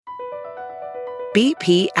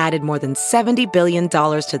BP added more than $70 billion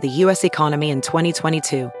to the U.S. economy in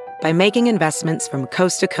 2022 by making investments from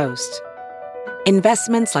coast to coast.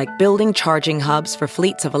 Investments like building charging hubs for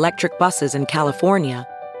fleets of electric buses in California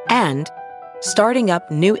and starting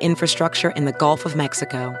up new infrastructure in the Gulf of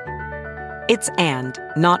Mexico. It's and,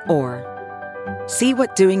 not or. See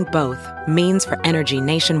what doing both means for energy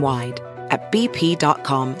nationwide at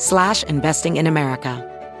bp.com/investing in America.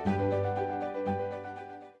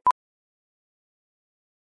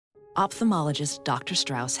 Ophthalmologist Dr.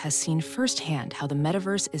 Strauss has seen firsthand how the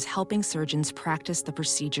metaverse is helping surgeons practice the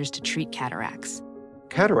procedures to treat cataracts.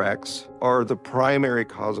 Cataracts are the primary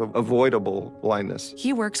cause of avoidable blindness.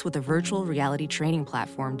 He works with a virtual reality training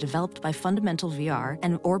platform developed by Fundamental VR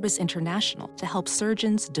and Orbis International to help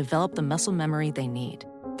surgeons develop the muscle memory they need.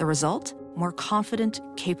 The result? More confident,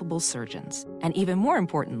 capable surgeons. And even more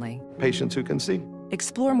importantly, patients who can see.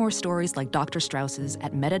 Explore more stories like Dr. Strauss's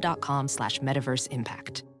at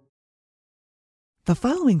meta.com/metaverseimpact. The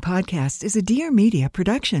following podcast is a Dear Media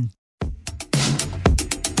production.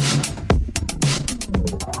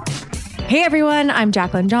 Hey everyone, I'm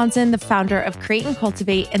Jacqueline Johnson, the founder of Create and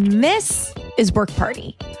Cultivate, and this is Work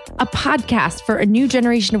Party, a podcast for a new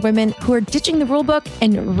generation of women who are ditching the rule book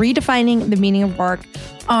and redefining the meaning of work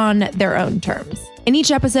on their own terms. In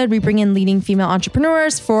each episode, we bring in leading female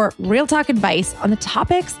entrepreneurs for real talk advice on the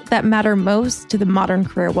topics that matter most to the modern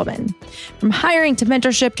career woman. From hiring to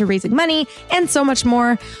mentorship to raising money and so much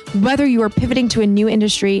more, whether you are pivoting to a new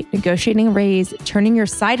industry, negotiating a raise, turning your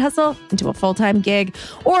side hustle into a full-time gig,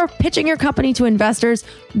 or pitching your company to investors,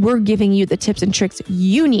 we're giving you the tips and tricks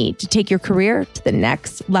you need to take your career to the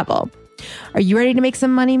next level. Are you ready to make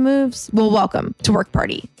some money moves? Well, welcome to Work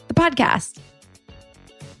Party, the podcast.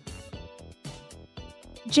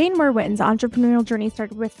 Jane Merwin's entrepreneurial journey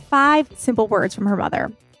started with 5 simple words from her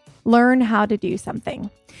mother. Learn how to do something.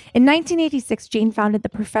 In 1986, Jane founded the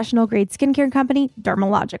professional-grade skincare company,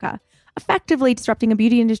 Dermalogica, effectively disrupting a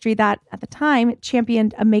beauty industry that, at the time,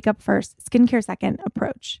 championed a makeup-first, skincare-second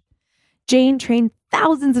approach. Jane trained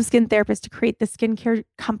thousands of skin therapists to create the skincare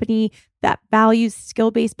company that values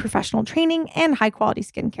skill-based professional training and high-quality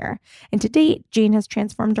skincare. And to date, Jane has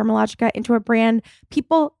transformed Dermalogica into a brand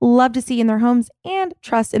people love to see in their homes and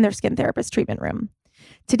trust in their skin therapist treatment room.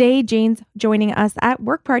 Today, Jane's joining us at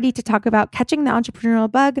Work Party to talk about catching the entrepreneurial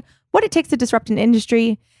bug, what it takes to disrupt an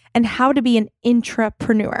industry, and how to be an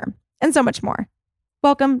intrapreneur, and so much more.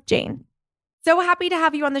 Welcome, Jane. So happy to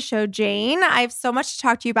have you on the show, Jane. I have so much to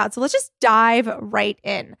talk to you about, so let's just dive right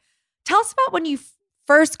in. Tell us about when you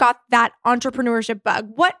first got that entrepreneurship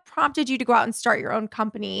bug. What prompted you to go out and start your own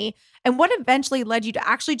company? And what eventually led you to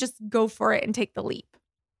actually just go for it and take the leap?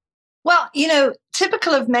 Well,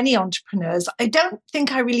 typical of many entrepreneurs, I don't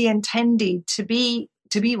think I really intended to be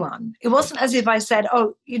one. It wasn't as if I said, I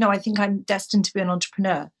think I'm destined to be an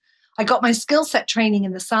entrepreneur. I got my skill set training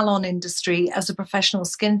in the salon industry as a professional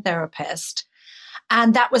skin therapist.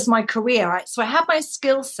 And that was my career. Right? So I had my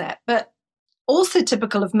skill set, but also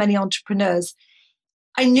typical of many entrepreneurs,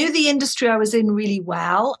 I knew the industry I was in really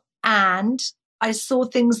well, and I saw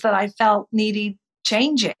things that I felt needed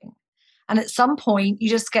changing. And at some point, you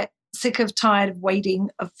just get sick of tired of waiting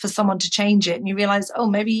for someone to change it. And you realize,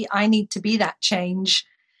 maybe I need to be that change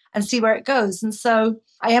and see where it goes. And so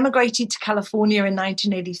I emigrated to California in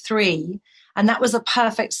 1983. And that was a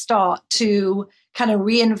perfect start to kind of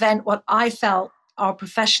reinvent what I felt our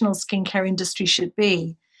professional skincare industry should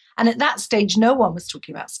be. And at that stage, no one was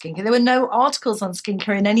talking about skincare. There were no articles on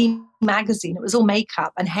skincare in any magazine. It was all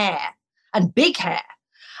makeup and hair and big hair.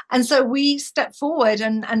 And so we stepped forward,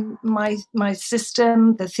 and my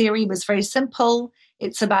system, the theory was very simple.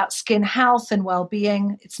 It's about skin health and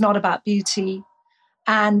well-being. It's not about beauty.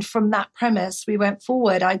 And from that premise, we went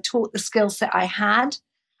forward. I taught the skill set I had.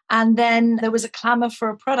 And then there was a clamor for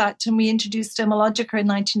a product, and we introduced Dermalogica in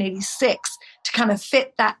 1986 to kind of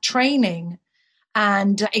fit that training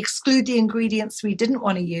and exclude the ingredients we didn't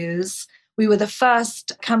want to use. We were the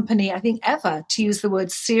first company, I think, ever to use the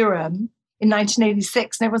word serum in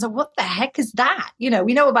 1986. And everyone's like, what the heck is that? We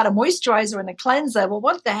know about a moisturizer and a cleanser. Well,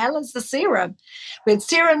 what the hell is the serum? We had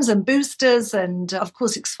serums and boosters and, of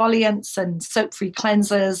course, exfoliants and soap-free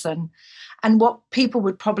cleansers and what people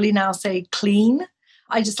would probably now say clean.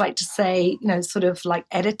 I just like to say, sort of like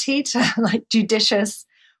edited, like judicious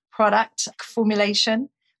product formulation.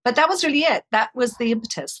 But that was really it. That was the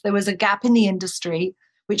impetus. There was a gap in the industry,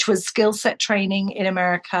 which was skill set training in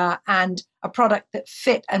America and a product that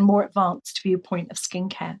fit and more advanced to be a point of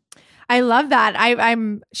skincare. I love that.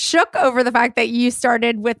 I'm shook over the fact that you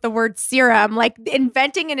started with the word serum. Like,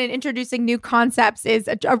 inventing and introducing new concepts is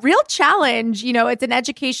a real challenge. It's an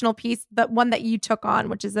educational piece, but one that you took on,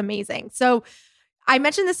 which is amazing. So I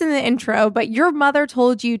mentioned this in the intro, but your mother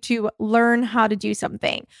told you to learn how to do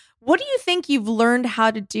something. What do you think you've learned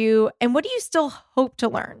how to do, and what do you still hope to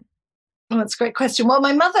learn? Oh, that's a great question. Well,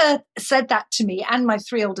 my mother said that to me and my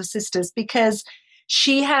 3 older sisters because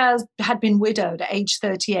she had been widowed at age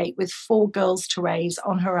 38 with 4 girls to raise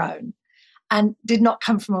on her own and did not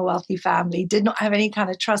come from a wealthy family, did not have any kind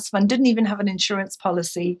of trust fund, didn't even have an insurance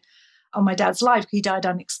policy on my dad's life. He died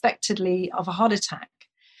unexpectedly of a heart attack.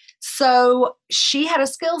 So she had a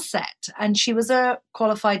skill set and she was a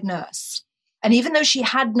qualified nurse. And even though she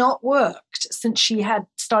had not worked since she had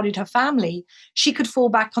started her family, she could fall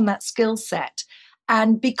back on that skill set.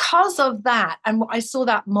 And because of that, and I saw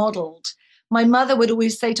that modeled, my mother would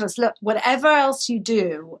always say to us, look, whatever else you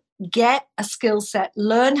do, get a skill set,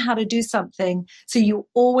 learn how to do something so you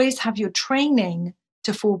always have your training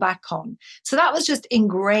to fall back on. So that was just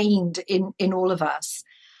ingrained in all of us.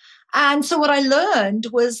 And so what I learned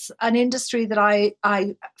was an industry that I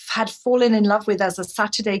had fallen in love with as a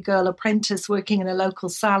Saturday girl apprentice working in a local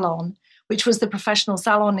salon, which was the professional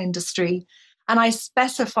salon industry. And I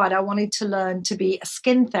specified I wanted to learn to be a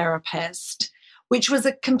skin therapist, which was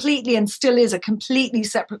a completely and still is a completely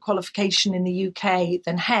separate qualification in the UK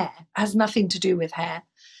than hair. It has nothing to do with hair.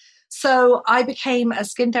 So I became a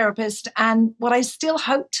skin therapist. And what I still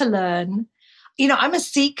hope to learn, I'm a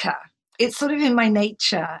seeker. It's sort of in my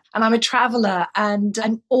nature, and I'm a traveler, and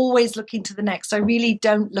I'm always looking to the next. I really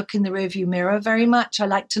don't look in the rearview mirror very much. I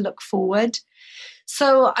like to look forward.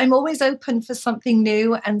 So I'm always open for something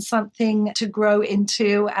new and something to grow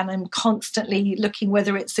into. And I'm constantly looking,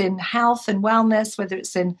 whether it's in health and wellness, whether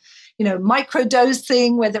it's in,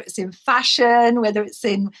 microdosing, whether it's in fashion, whether it's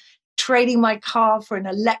in trading my car for an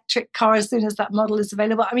electric car as soon as that model is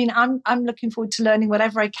available. I mean, I'm looking forward to learning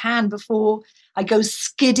whatever I can before I go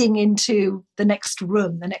skidding into the next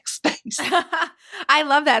room, the next space. I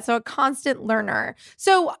love that. So a constant learner.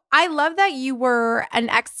 So I love that you were an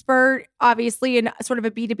expert, obviously, in sort of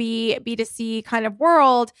a B2B, B2C kind of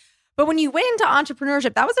world. But when you went into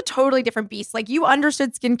entrepreneurship, that was a totally different beast. Like, you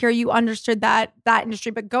understood skincare, you understood that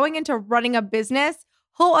industry, but going into running a business,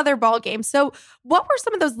 whole other ballgame. So what were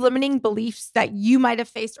some of those limiting beliefs that you might have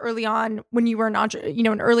faced early on when you were an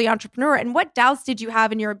early entrepreneur? And what doubts did you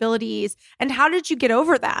have in your abilities? And how did you get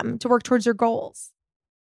over them to work towards your goals?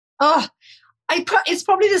 It's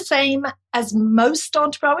probably the same as most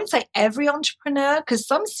entrepreneurs. I wouldn't say every entrepreneur, because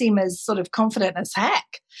some seem as sort of confident as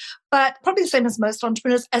heck, but probably the same as most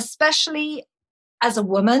entrepreneurs, especially as a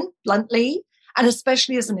woman, bluntly, and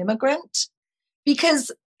especially as an immigrant,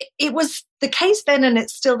 because it was the case then, and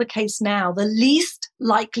it's still the case now. The least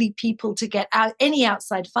likely people to get out any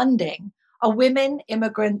outside funding are women,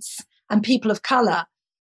 immigrants, and people of color.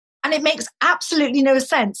 And it makes absolutely no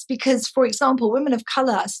sense because, for example, women of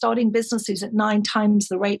color are starting businesses at 9 times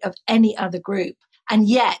the rate of any other group. And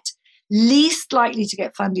yet, least likely to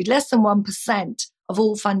get funded, less than 1% of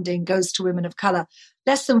all funding goes to women of color,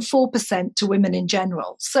 less than 4% to women in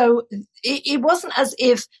general. So it wasn't as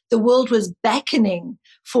if the world was beckoning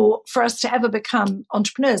for us to ever become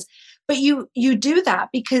entrepreneurs. But you do that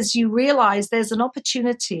because you realize there's an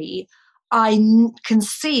opportunity. I can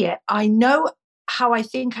see it. I know how I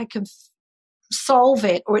think I can solve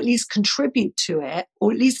it, or at least contribute to it,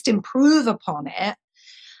 or at least improve upon it.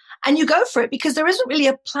 And you go for it because there isn't really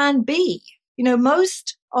a plan B.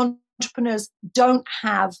 Most entrepreneurs don't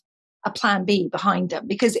have a plan B behind them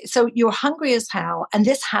so you're hungry as hell and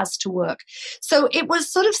this has to work. So it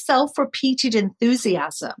was sort of self-repeated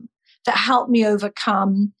enthusiasm that helped me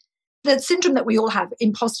overcome the syndrome that we all have,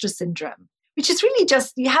 imposter syndrome, which is really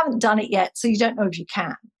just, you haven't done it yet, so you don't know if you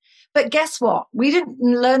can. But guess what? We didn't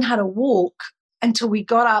learn how to walk until we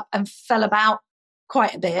got up and fell about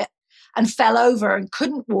quite a bit and fell over and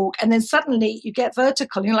couldn't walk. And then suddenly you get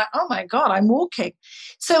vertical and you're like, oh my God, I'm walking.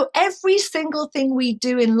 So every single thing we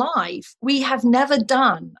do in life, we have never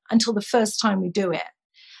done until the first time we do it.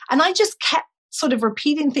 And I just kept sort of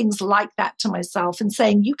repeating things like that to myself and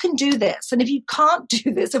saying, you can do this. And if you can't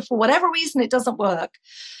do this, if for whatever reason it doesn't work,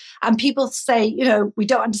 and people say, we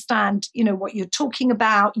don't understand, what you're talking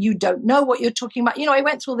about, you don't know what you're talking about. I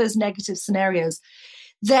went through all those negative scenarios.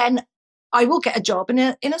 Then I will get a job in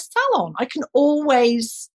a salon. I can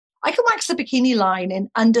wax a bikini line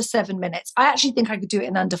in under 7 minutes. I actually think I could do it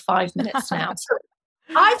in under 5 minutes now. So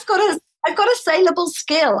I've got a saleable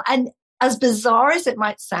skill. And as bizarre as it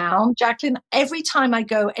might sound, Jacqueline, every time I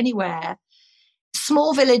go anywhere,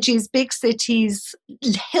 small villages, big cities,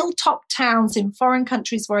 hilltop towns in foreign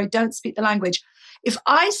countries where I don't speak the language, if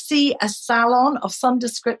I see a salon of some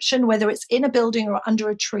description, whether it's in a building or under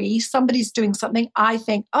a tree, somebody's doing something, I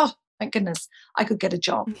think, oh, thank goodness I could get a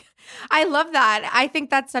job. I love that. I think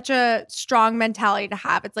that's such a strong mentality to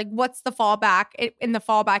have. It's like, what's the fallback? And the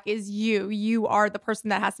fallback is you. You are the person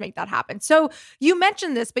that has to make that happen. So you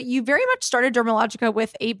mentioned this, but you very much started Dermalogica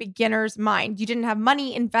with a beginner's mind. You didn't have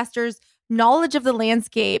money, investors, knowledge of the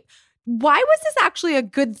landscape. Why was this actually a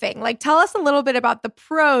good thing? Like, tell us a little bit about the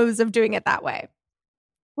pros of doing it that way.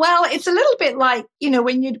 Well, it's a little bit like,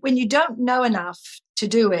 when you don't know enough to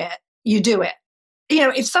do it, you do it.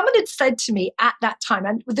 If someone had said to me at that time,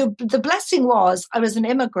 and the blessing was I was an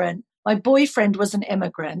immigrant, my boyfriend was an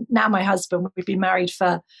immigrant, now my husband, we've been married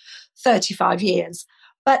for 35 years.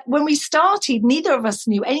 But when we started, neither of us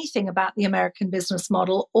knew anything about the American business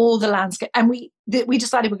model or the landscape. And we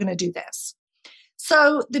decided we're going to do this.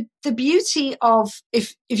 So the beauty of,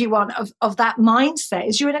 if you want, of that mindset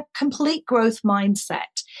is you're in a complete growth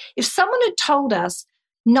mindset. If someone had told us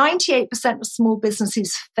 98% of small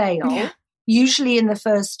businesses fail, usually in the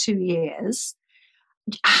first 2 years,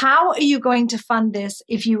 how are you going to fund this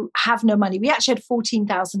if you have no money? We actually had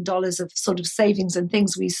 $14,000 of sort of savings and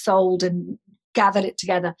things we sold and gathered it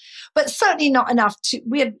together, but certainly not enough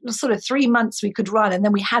we had sort of 3 months we could run, and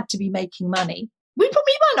then we had to be making money. We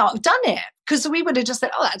might not have done it because we would have just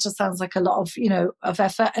said, oh, that just sounds like a lot of, of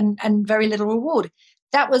effort and very little reward.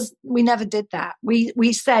 We never did that.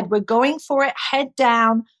 We said, we're going for it, head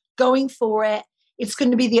down, going for it. It's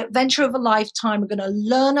going to be the adventure of a lifetime. We're going to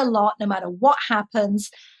learn a lot no matter what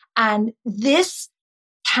happens. And this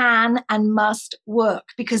can and must work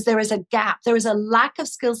because there is a gap. There is a lack of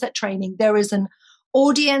skill set training. There is an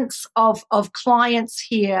audience of clients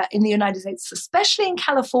here in the United States, especially in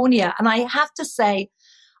California. And I have to say,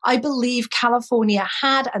 I believe California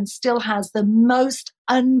had and still has the most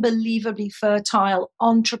unbelievably fertile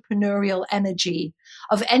entrepreneurial energy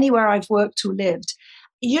of anywhere I've worked or lived.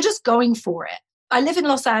 You're just going for it. I live in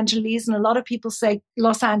Los Angeles, and a lot of people say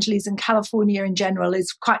Los Angeles and California in general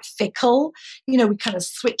is quite fickle. We're kind of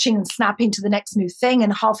switching and snapping to the next new thing,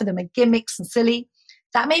 and half of them are gimmicks and silly.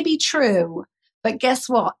 That may be true, but guess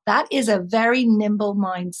what? That is a very nimble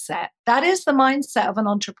mindset. That is the mindset of an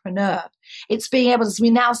entrepreneur. It's being able to, as we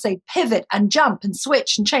now say, pivot and jump and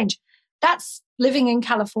switch and change. That's living in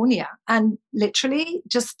California, and literally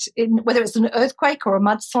just whether it's an earthquake or a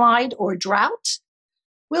mudslide or a drought,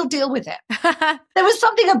 we'll deal with it. There was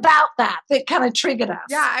something about that kind of triggered us.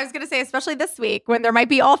 Yeah, I was going to say, especially this week when there might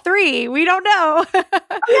be all three. We don't know.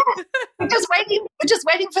 We're just waiting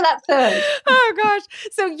for that third. Oh, gosh.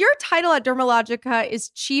 So your title at Dermalogica is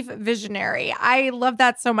Chief Visionary. I love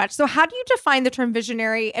that so much. So how do you define the term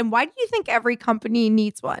visionary, and why do you think every company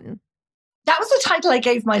needs one? That was a title I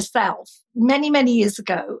gave myself many, many years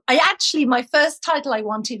ago. My first title I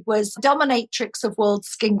wanted was Dominatrix of World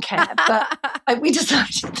Skincare, but we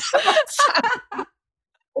decided that was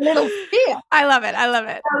a little fear. I love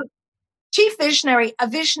it. Chief Visionary, a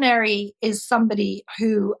visionary is somebody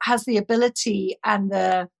who has the ability and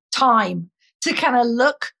the time to kind of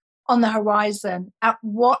look on the horizon at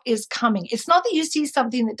what is coming. It's not that you see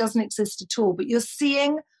something that doesn't exist at all, but you're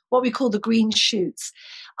seeing what we call the green shoots.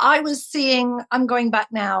 I'm going back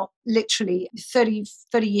now, literally 30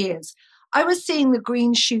 years. I was seeing the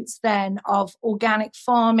green shoots then of organic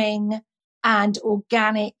farming and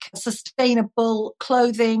organic, sustainable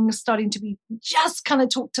clothing starting to be just kind of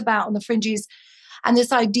talked about on the fringes. And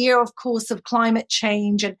this idea, of course, of climate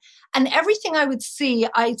change and everything I would see,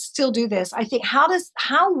 I still do this. I think,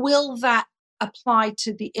 how will that apply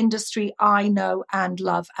to the industry I know and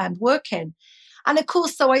love and work in? And of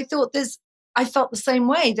course, so I felt the same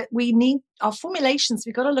way that we need our formulations.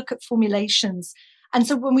 We've got to look at formulations. And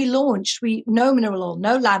so when we launched, no mineral oil,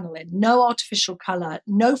 no lanolin, no artificial color,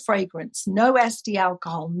 no fragrance, no SD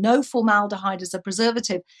alcohol, no formaldehyde as a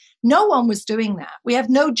preservative. No one was doing that. We have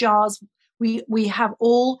no jars. We have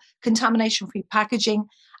all contamination-free packaging.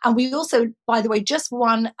 And we also, by the way, just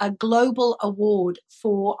won a global award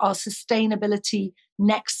for our sustainability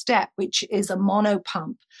next step, which is a mono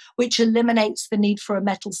pump, which eliminates the need for a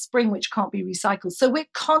metal spring, which can't be recycled. So we're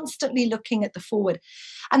constantly looking at the forward.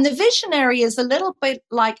 And the visionary is a little bit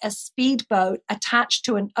like a speedboat attached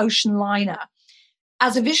to an ocean liner.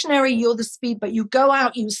 As a visionary, you're the speedboat. You go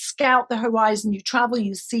out, you scout the horizon, you travel,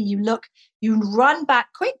 you see, you look, you run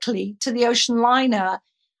back quickly to the ocean liner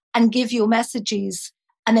and give your messages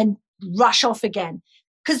and then rush off again.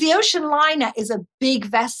 Because the ocean liner is a big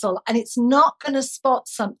vessel and it's not going to spot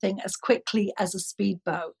something as quickly as a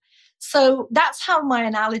speedboat. So that's how my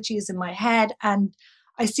analogy is in my head. And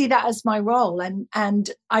I see that as my role. And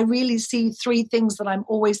I really see three things that I'm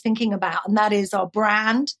always thinking about. And that is our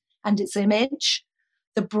brand and its image,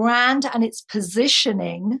 the brand and its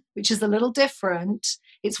positioning, which is a little different.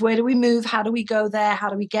 It's where do we move? How do we go there? How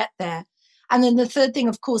do we get there? And then the third thing,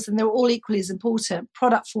 of course, and they're all equally as important,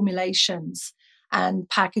 product formulations and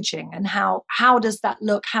packaging. And how does that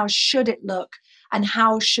look? How should it look? And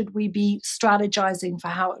how should we be strategizing for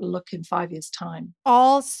how it will look in 5 years' time?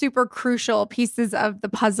 All super crucial pieces of the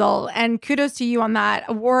puzzle. And kudos to you on that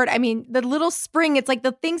award. I mean, the little spring, it's like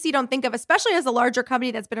the things you don't think of, especially as a larger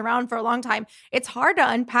company that's been around for a long time. It's hard to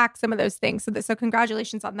unpack some of those things. So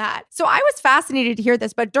congratulations on that. So I was fascinated to hear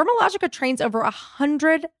this, but Dermalogica trains over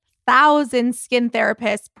 100,000 skin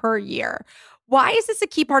therapists per year. Why is this a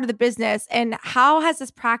key part of the business? And how has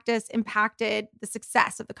this practice impacted the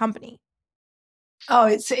success of the company? Oh,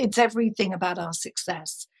 it's everything about our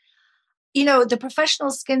success. You know, the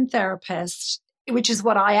professional skin therapist, which is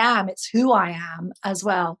what I am, it's who I am as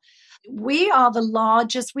well. We are the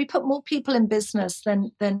largest, we put more people in business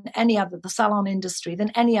than any other, the salon industry,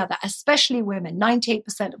 than any other, especially women.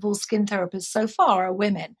 98% of all skin therapists so far are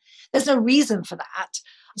women. There's no reason for that.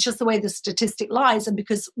 It's just the way the statistic lies. And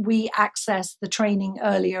because we accessed the training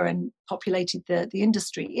earlier and populated the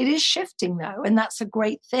industry, it is shifting though. And that's a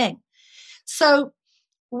great thing. So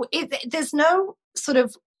there's no sort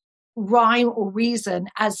of rhyme or reason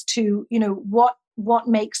as to, you know, what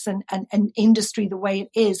makes an industry the way it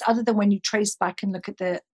is, other than when you trace back and look at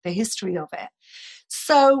the history of it.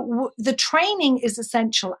 So the training is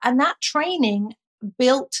essential. And that training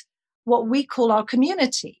built what we call our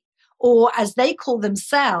community, or as they call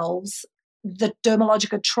themselves, the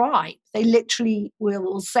Dermalogica tribe. They literally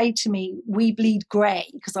will say to me, we bleed gray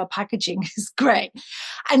because our packaging is gray.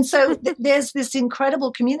 And so there's this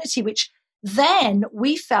incredible community, which then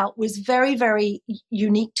we felt was very, very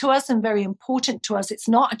unique to us and very important to us. It's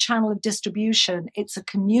not a channel of distribution, it's a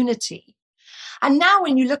community. And now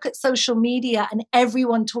when you look at social media and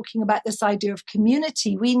everyone talking about this idea of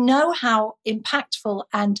community, we know how impactful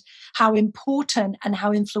and how important and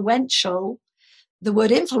how influential. The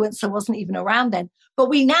word influencer wasn't even around then, but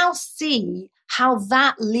we now see how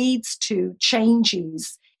that leads to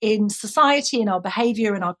changes in society, in our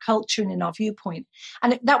behavior, in our culture, and in our viewpoint.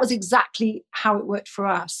 And that was exactly how it worked for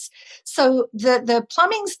us. So the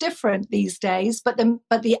plumbing's different these days, but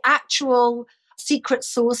the actual secret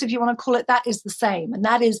sauce, if you want to call it that, is the same. And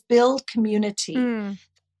that is build community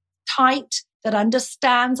tight, that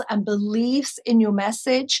understands and believes in your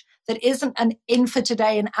message, that isn't an in for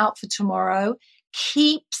today and out for tomorrow.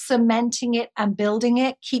 Keep cementing it and building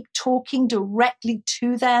it. Keep talking directly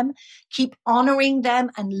to them. Keep honoring them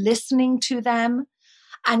and listening to them.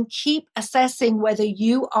 And keep assessing whether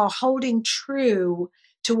you are holding true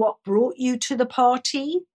to what brought you to the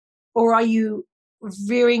party, or are you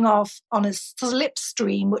veering off on a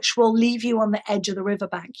slipstream which will leave you on the edge of the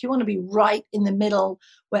riverbank. You want to be right in the middle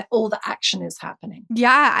where all the action is happening.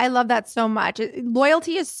 Yeah, I love that so much.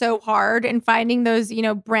 Loyalty is so hard, and finding those, you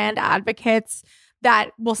know, brand advocates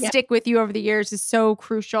that will stick with you over the years is so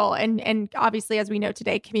crucial. And obviously, as we know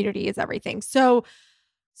today, community is everything. So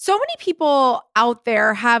many people out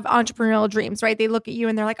there have entrepreneurial dreams, right? They look at you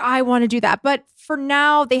and they're like, I want to do that. But for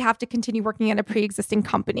now, they have to continue working at a pre-existing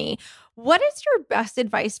company. What is your best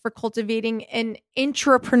advice for cultivating an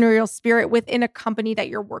intrapreneurial spirit within a company that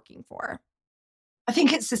you're working for? I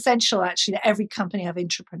think it's essential, actually, that every company have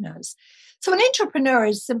entrepreneurs. So an entrepreneur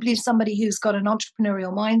is simply somebody who's got an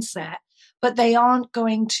entrepreneurial mindset, but they aren't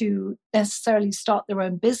going to necessarily start their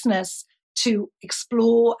own business to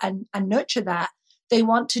explore and nurture that. They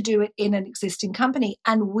want to do it in an existing company.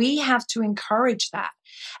 And we have to encourage that.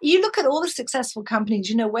 You look at all the successful companies,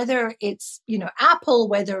 you know, whether it's, you know, Apple,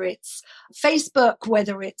 whether it's Facebook,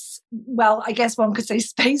 whether it's, well, I guess one could say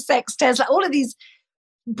SpaceX, Tesla, all of these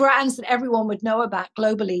brands that everyone would know about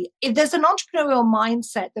globally. If there's an entrepreneurial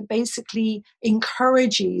mindset that basically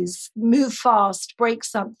encourages move fast, break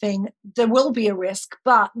something, there will be a risk,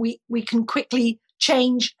 but we can quickly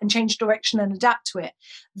change direction and adapt to it.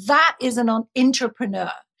 That is an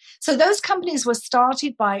entrepreneur. So those companies were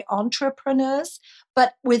started by entrepreneurs,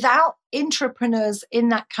 but without entrepreneurs in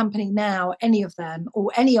that company now, any of them,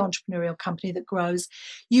 or any entrepreneurial company that grows,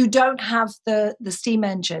 you don't have the steam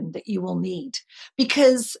engine that you will need,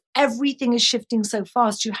 because everything is shifting so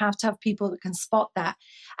fast. You have to have people that can spot that.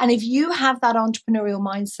 And if you have that entrepreneurial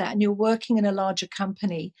mindset and you're working in a larger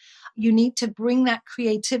company, you need to bring that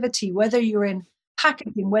creativity, whether you're in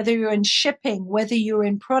packaging, whether you're in shipping, whether you're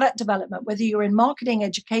in product development, whether you're in marketing,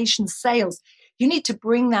 education, sales. You need to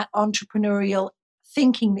bring that entrepreneurial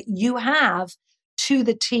thinking that you have to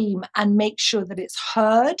the team and make sure that it's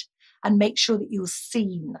heard and make sure that you're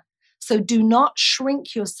seen. So do not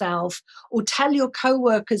shrink yourself or tell your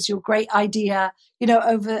coworkers your great idea,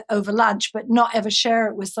 over lunch, but not ever share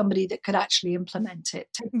it with somebody that could actually implement it.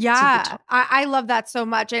 Yeah, I love that so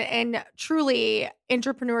much. And truly,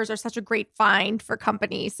 entrepreneurs are such a great find for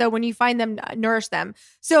companies. So when you find them, nourish them.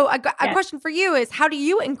 So a question for you is, how do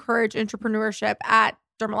you encourage entrepreneurship at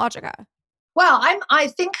Dermalogica? Well, I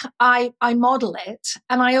think I model it.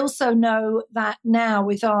 And I also know that now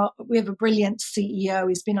we have a brilliant CEO.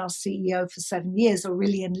 He's been our CEO for 7 years,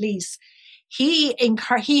 Aurelian Lease. He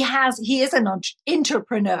is an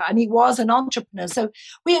entrepreneur, and he was an entrepreneur. So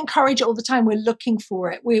we encourage it all the time. We're looking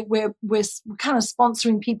for it. We're kind of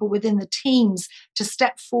sponsoring people within the teams to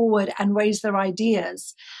step forward and raise their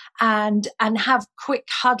ideas and have quick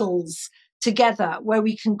huddles together where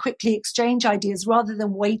we can quickly exchange ideas rather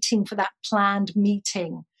than waiting for that planned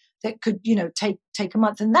meeting that could, take a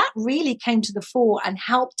month. And that really came to the fore and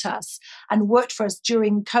helped us and worked for us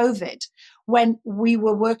during COVID when we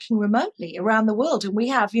were working remotely around the world. And we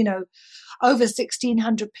have, over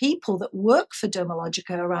 1,600 people that work for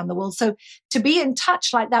Dermalogica around the world. So to be in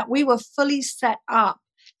touch like that, we were fully set up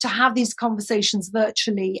to have these conversations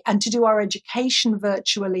virtually and to do our education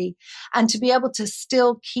virtually and to be able to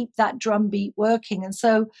still keep that drumbeat working. And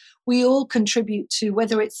so we all contribute to,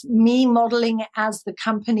 whether it's me modeling it as the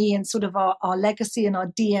company and sort of our legacy and our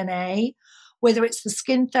DNA, whether it's the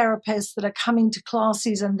skin therapists that are coming to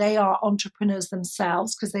classes and they are entrepreneurs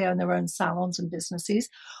themselves because they own their own salons and businesses,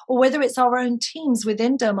 or whether it's our own teams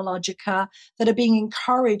within Dermalogica that are being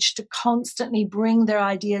encouraged to constantly bring their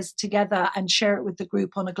ideas together and share it with the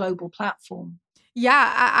group on a global platform.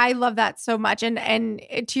 Yeah, I love that so much. And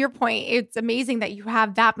to your point, it's amazing that you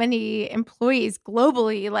have that many employees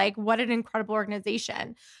globally. Like, what an incredible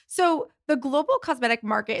organization. So the global cosmetic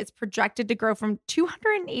market is projected to grow from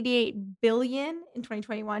 $288 billion in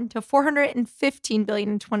 2021 to $415 billion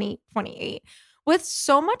in 2028. With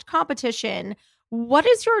so much competition, what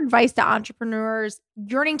is your advice to entrepreneurs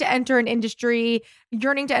yearning to enter an industry,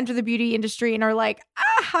 yearning to enter the beauty industry, and are like,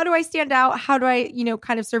 how do I stand out? How do I,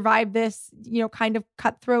 kind of survive this, kind of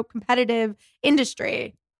cutthroat competitive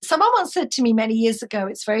industry? Someone once said to me many years ago,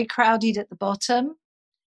 it's very crowded at the bottom.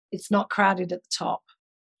 It's not crowded at the top.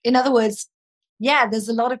 In other words, there's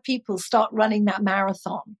a lot of people start running that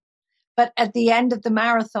marathon. But at the end of the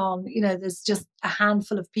marathon, there's just a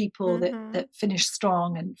handful of people that finish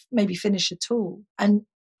strong and maybe finish at all, and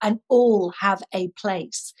all have a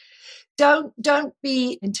place. Don't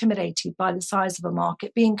be intimidated by the size of a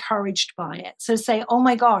market. Be encouraged by it. So say, oh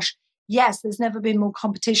my gosh, yes, there's never been more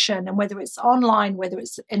competition. And whether it's online, whether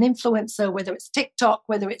it's an influencer, whether it's TikTok,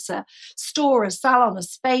 whether it's a store, a salon, a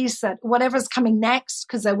space, whatever's coming next,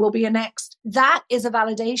 because there will be a next, that is a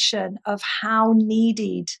validation of how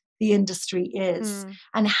needed the industry is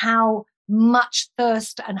and how much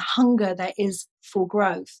thirst and hunger there is for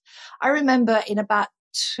growth. I remember in about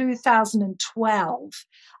 2012,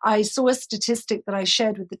 I saw a statistic that I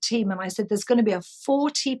shared with the team, and I said there's going to be a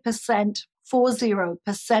 40%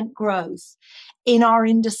 growth in our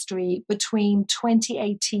industry between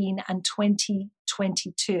 2018 and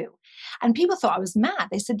 2022. And people thought I was mad.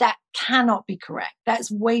 They said that cannot be correct.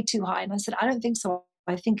 That's way too high. And I said, I don't think so.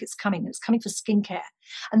 I think it's coming. It's coming for skincare.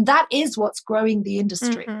 And that is what's growing the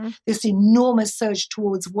industry. This enormous surge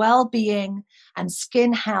towards well-being and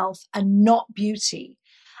skin health and not beauty.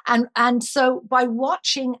 And so by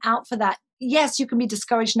watching out for that, yes, you can be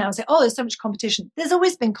discouraged now and say, oh, there's so much competition. There's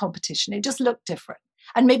always been competition. It just looked different.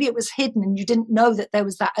 And maybe it was hidden and you didn't know that there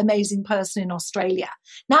was that amazing person in Australia.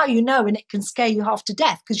 Now you know, and it can scare you half to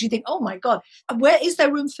death because you think, oh my God, where is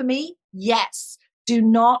there room for me? Yes. Do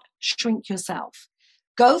not shrink yourself.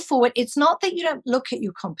 Go forward. It's not that you don't look at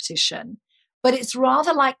your competition, but it's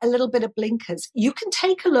rather like a little bit of blinkers. You can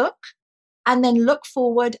take a look and then look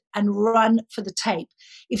forward and run for the tape.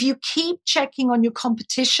 If you keep checking on your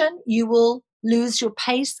competition, you will lose your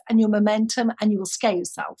pace and your momentum and you will scare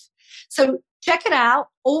yourself. So check it out.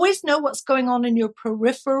 Always know what's going on in your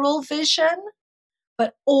peripheral vision,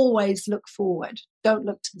 but always look forward. Don't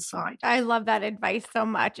look to the side. I love that advice so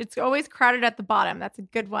much. It's always crowded at the bottom. That's a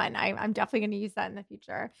good one. I'm definitely going to use that in the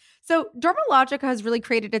future. So Dermalogica has really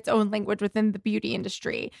created its own language within the beauty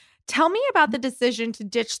industry. Tell me about the decision to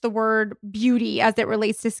ditch the word beauty as it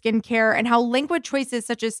relates to skincare and how language choices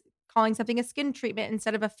such as calling something a skin treatment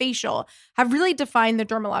instead of a facial have really defined the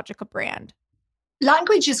Dermalogica brand.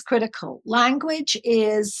 Language is critical.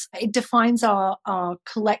 It defines our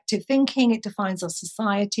collective thinking. It defines our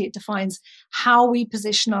society. It defines how we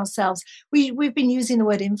position ourselves. We've been using the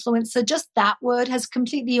word influencer. Just that word has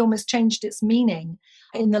completely almost changed its meaning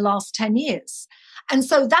in the last 10 years. And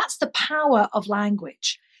so that's the power of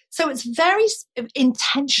language. So it's very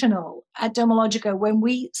intentional at Dermalogica when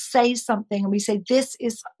we say something and we say, this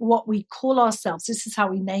is what we call ourselves. This is how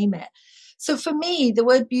we name it. So for me, the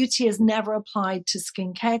word beauty is never applied to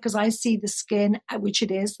skincare because I see the skin, which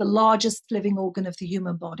it is, the largest living organ of the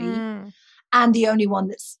human body and the only one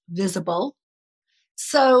that's visible.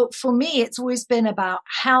 So for me, it's always been about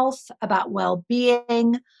health, about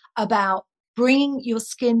well-being, about bringing your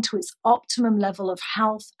skin to its optimum level of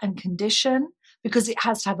health and condition, because it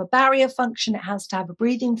has to have a barrier function, it has to have a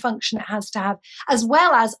breathing function, it has to have, as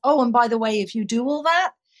well as, oh, and by the way, if you do all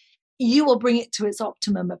that, you will bring it to its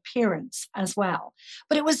optimum appearance as well.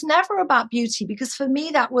 But it was never about beauty, because for me,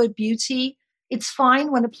 that word beauty, it's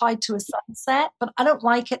fine when applied to a sunset, but I don't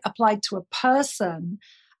like it applied to a person,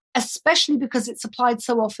 especially because it's applied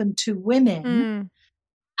so often to women.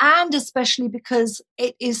 And especially because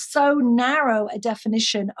it is so narrow a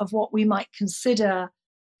definition of what we might consider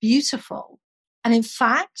beautiful. And in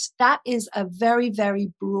fact, that is a very,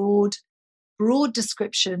 very broad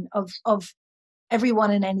description of everyone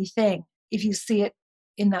and anything, if you see it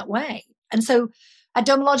in that way. And so at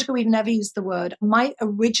Dermalogica, we've never used the word. My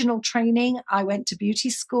original training, I went to beauty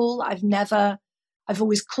school. I've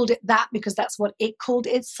always called it that because that's what it called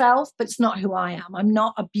itself, but it's not who I am. I'm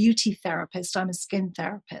not a beauty therapist. I'm a skin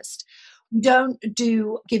therapist. We don't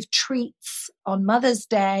give treats on Mother's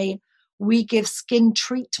Day. We give skin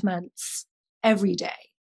treatments every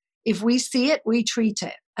day. If we see it, we treat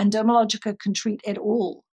it. And Dermalogica can treat it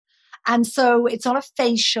all. And so it's not a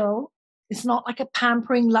facial. It's not like a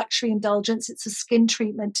pampering luxury indulgence. It's a skin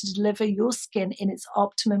treatment to deliver your skin in its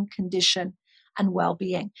optimum condition and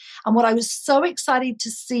well-being. And what I was so excited to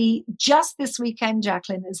see just this weekend,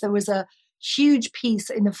 Jacqueline, is there was a huge piece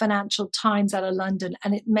in the Financial Times out of London,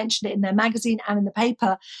 and it mentioned it in their magazine and in the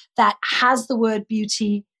paper, that has the word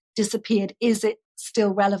beauty disappeared? Is it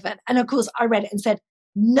still relevant? And of course, I read it and said,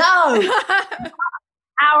 no,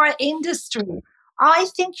 our industry. I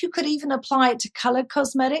think you could even apply it to color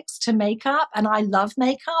cosmetics, to makeup. And I love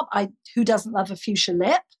makeup. Who doesn't love a fuchsia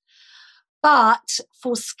lip? But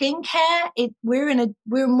for skincare,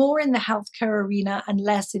 we're more in the healthcare arena and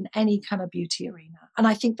less in any kind of beauty arena. And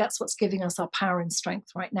I think that's what's giving us our power and strength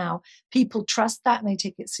right now. People trust that and they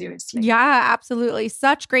take it seriously. Yeah, absolutely.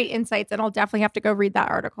 Such great insights. And I'll definitely have to go read that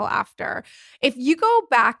article after. If you go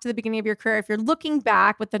back to the beginning of your career, if you're looking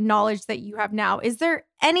back with the knowledge that you have now, is there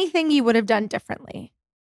anything you would have done differently?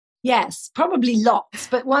 Yes, probably lots.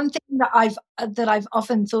 But one thing that I've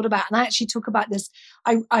often thought about, and I actually talk about this,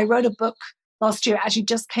 I wrote a book last year, actually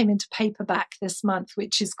just came into paperback this month,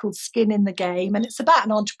 which is called Skin in the Game. And it's about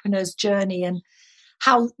an entrepreneur's journey and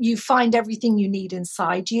how you find everything you need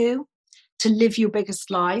inside you to live your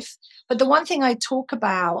biggest life. But the one thing I talk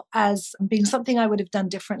about as being something I would have done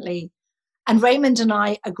differently, and Raymond and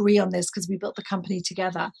I agree on this because we built the company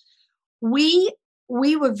together, we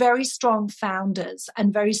were very strong founders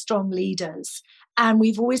and very strong leaders. And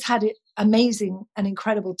we've always had amazing and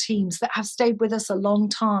incredible teams that have stayed with us a long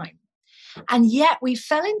time. And yet we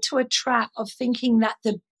fell into a trap of thinking that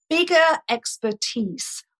the bigger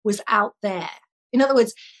expertise was out there. In other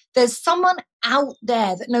words, there's someone out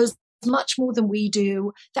there that knows much more than we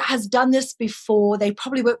do, that has done this before. They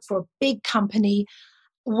probably work for a big company.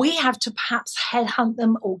 We have to perhaps headhunt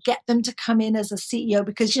them or get them to come in as a CEO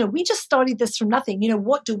because, we just started this from nothing.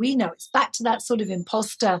 What do we know? It's back to that sort of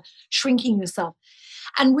imposter, shrinking yourself.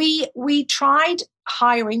 And we tried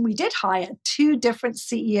hiring. We did hire 2 different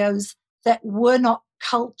CEOs that were not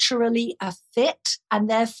culturally a fit. And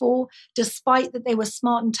therefore, despite that they were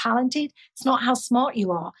smart and talented, it's not how smart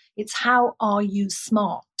you are. It's how are you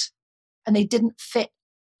smart? And they didn't fit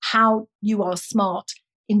how you are smart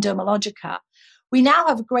in Dermalogica. We now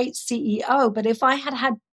have a great CEO, but if I'd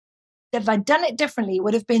done it differently, it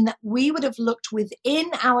would have been that we would have looked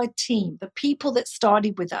within our team, the people that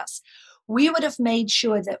started with us. We would have made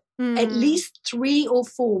sure that at least 3 or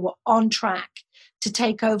 4 were on track to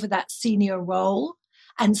take over that senior role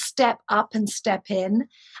and step up and step in.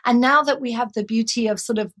 And now that we have the beauty of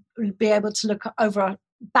sort of be able to look over our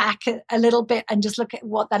back a little bit and just look at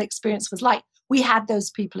what that experience was like, we had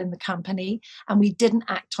those people in the company and we didn't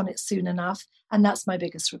act on it soon enough. And that's my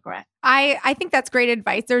biggest regret. I think that's great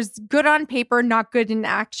advice. There's good on paper, not good in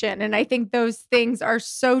action. And I think those things are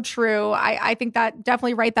so true. I think that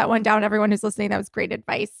definitely write that one down. Everyone who's listening, that was great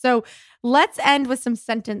advice. So let's end with some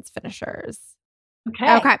sentence finishers.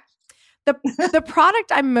 Okay. The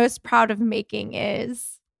product I'm most proud of making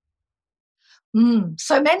is?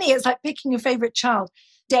 So many. It's like picking your favorite child.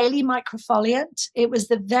 Daily Microfoliant. It was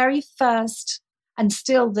the very first and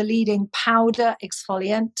still the leading powder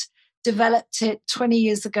exfoliant. Developed it 20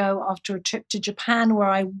 years ago after a trip to Japan where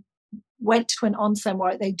I went to an onsen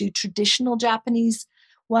where they do traditional Japanese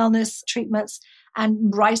wellness treatments,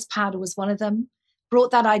 and rice powder was one of them.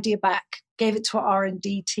 Brought that idea back, gave it to our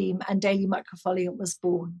R&D team, and Daily Microfoliant was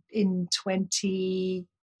born in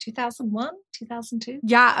 2001, 2002.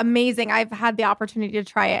 Yeah, amazing. I've had the opportunity to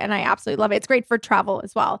try it and I absolutely love it. It's great for travel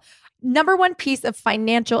as well. Number one piece of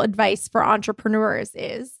financial advice for entrepreneurs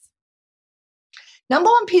is? Number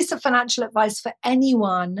one piece of financial advice for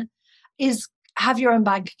anyone is have your own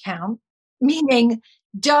bank account, meaning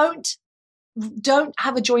don't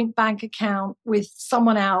have a joint bank account with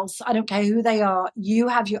someone else. I don't care who they are. You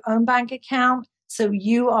have your own bank account, so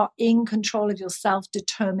you are in control of your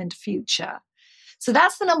self-determined future. So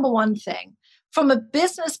that's the number one thing. From a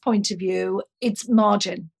business point of view, it's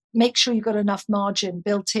margin. Make sure you've got enough margin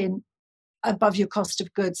built in above your cost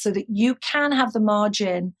of goods so that you can have the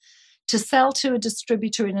margin to sell to a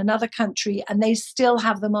distributor in another country, and they still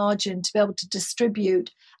have the margin to be able to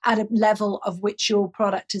distribute at a level of which your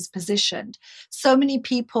product is positioned. So many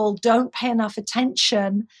people don't pay enough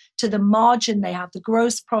attention to the margin they have, the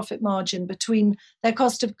gross profit margin between their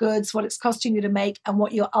cost of goods, what it's costing you to make, and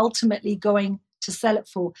what you're ultimately going to sell it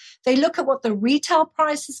for. They look at what the retail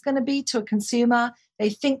price is going to be to a consumer. They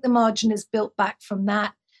think the margin is built back from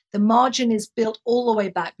that. The margin is built all the way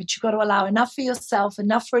back, but you've got to allow enough for yourself,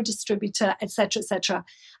 enough for a distributor, et cetera,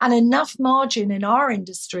 and enough margin in our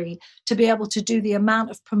industry to be able to do the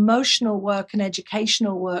amount of promotional work and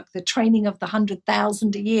educational work, the training of the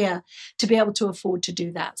 100,000 a year, to be able to afford to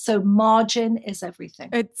do that. So margin is everything.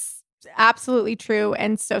 It's absolutely true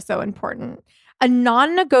and so important. A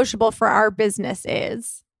non-negotiable for our business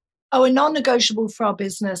is? A non-negotiable for our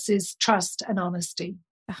business is trust and honesty.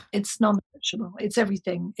 It's non-negotiable. It's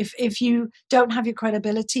everything. If you don't have your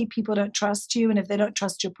credibility, people don't trust you. And if they don't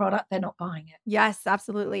trust your product, they're not buying it. Yes,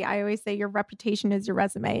 absolutely. I always say your reputation is your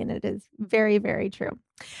resume, and it is very, very true.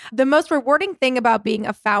 The most rewarding thing about being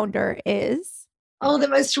a founder is? Oh, the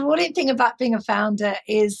most rewarding thing about being a founder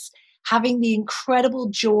is having the incredible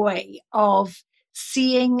joy of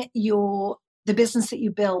seeing the business that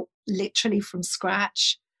you built literally from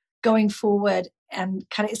scratch going forward, and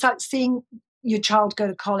it's like seeing your child go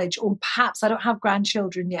to college, or perhaps I don't have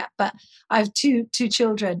grandchildren yet, but I have two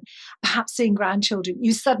children, perhaps seeing grandchildren.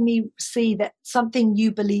 You suddenly see that something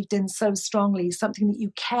you believed in so strongly, something that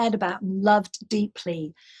you cared about and loved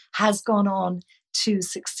deeply, has gone on to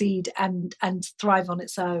succeed and thrive on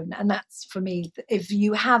its own. And that's, for me, if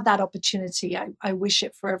you have that opportunity, I wish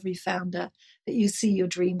it for every founder, that you see your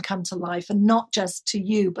dream come to life, and not just to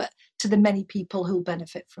you, but to the many people who'll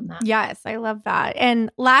benefit from that. Yes, I love that.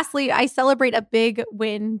 And lastly, I celebrate a big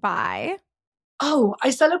win by? Oh, I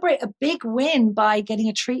celebrate a big win by getting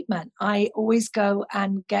a treatment. I always go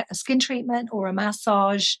and get a skin treatment or a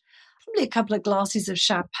massage, probably a couple of glasses of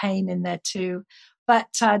champagne in there too. But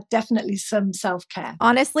definitely some self-care.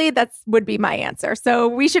 Honestly, that would be my answer. So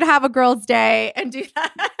we should have a girls' day and do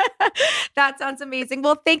that. That sounds amazing.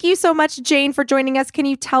 Well, thank you so much, Jane, for joining us. Can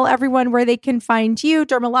you tell everyone where they can find you,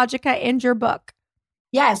 Dermalogica, and your book?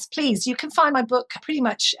 Yes, please. You can find my book pretty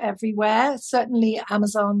much everywhere, certainly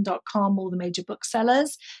Amazon.com, all the major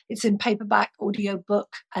booksellers. It's in paperback,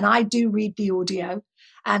 audiobook, and I do read the audio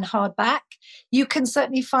and hardback. You can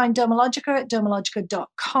certainly find Dermalogica at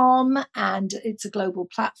dermalogica.com, and it's a global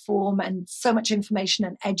platform, and so much information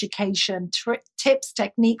and education, tips,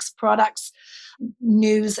 techniques, products,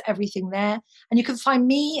 news, everything there. And you can find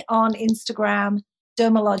me on Instagram,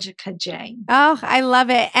 Dermalogica Jane. Oh, I love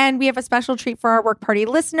it. And we have a special treat for our Work Party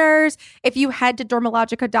listeners. If you head to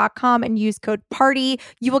dermalogica.com and use code PARTY,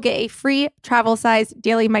 you will get a free travel size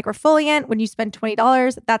daily microfoliant when you spend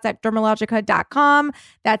 $20. That's at dermalogica.com.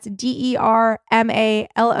 That's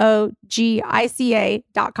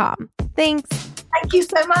DERMALOGICA.com. Thanks. Thank you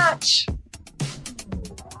so much.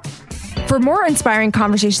 For more inspiring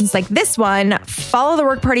conversations like this one, follow the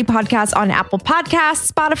Work Party podcast on Apple Podcasts,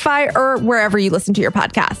 Spotify, or wherever you listen to your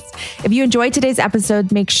podcasts. If you enjoyed today's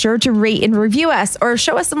episode, make sure to rate and review us or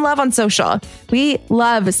show us some love on social. We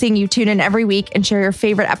love seeing you tune in every week and share your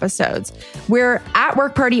favorite episodes. We're at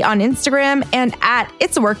Work Party on Instagram and at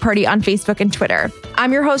It's a Work Party on Facebook and Twitter.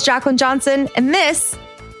 I'm your host, Jacqueline Johnson, and this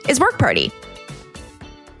is Work Party.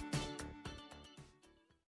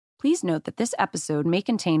 Please note that this episode may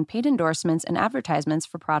contain paid endorsements and advertisements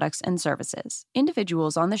for products and services.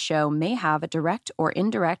 Individuals on the show may have a direct or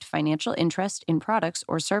indirect financial interest in products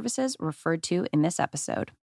or services referred to in this episode.